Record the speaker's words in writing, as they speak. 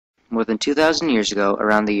More than 2,000 years ago,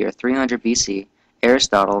 around the year 300 BC,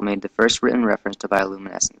 Aristotle made the first written reference to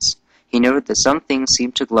bioluminescence. He noted that some things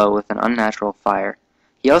seemed to glow with an unnatural fire.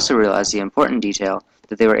 He also realized the important detail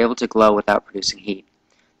that they were able to glow without producing heat.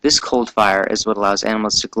 This cold fire is what allows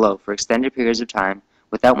animals to glow for extended periods of time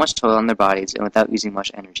without much toil on their bodies and without using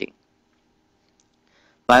much energy.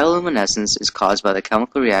 Bioluminescence is caused by the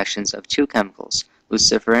chemical reactions of two chemicals,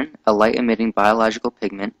 luciferin, a light-emitting biological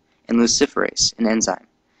pigment, and luciferase, an enzyme.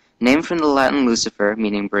 Named from the Latin lucifer,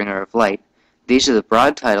 meaning bringer of light, these are the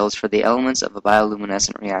broad titles for the elements of a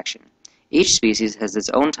bioluminescent reaction. Each species has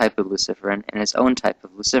its own type of luciferin and its own type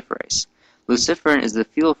of luciferase. Luciferin is the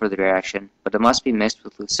fuel for the reaction, but it must be mixed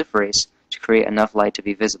with luciferase to create enough light to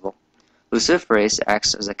be visible. Luciferase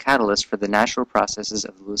acts as a catalyst for the natural processes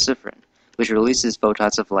of luciferin, which releases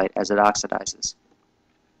photons of light as it oxidizes.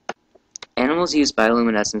 Animals use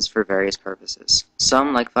bioluminescence for various purposes.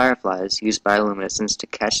 Some, like fireflies, use bioluminescence to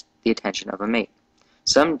catch the attention of a mate.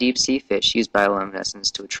 Some deep-sea fish use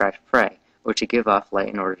bioluminescence to attract prey, or to give off light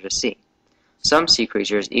in order to see. Some sea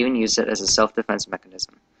creatures even use it as a self-defense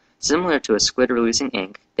mechanism. Similar to a squid releasing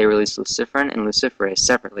ink, they release luciferin and luciferase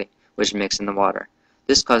separately, which mix in the water.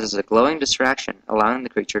 This causes a glowing distraction, allowing the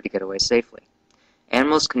creature to get away safely.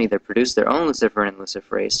 Animals can either produce their own luciferin and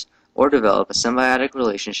luciferase, or develop a symbiotic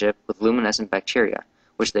relationship with luminescent bacteria,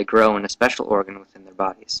 which they grow in a special organ within their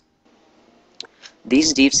bodies.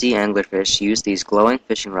 These deep-sea anglerfish use these glowing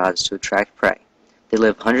fishing rods to attract prey. They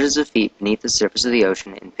live hundreds of feet beneath the surface of the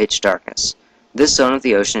ocean in pitch darkness. This zone of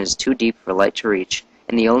the ocean is too deep for light to reach,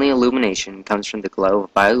 and the only illumination comes from the glow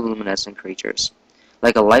of bioluminescent creatures.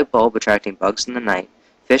 Like a light bulb attracting bugs in the night,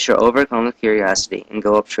 fish are overcome with curiosity and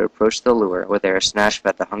go up to approach the lure where they are snatched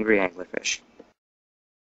by the hungry anglerfish.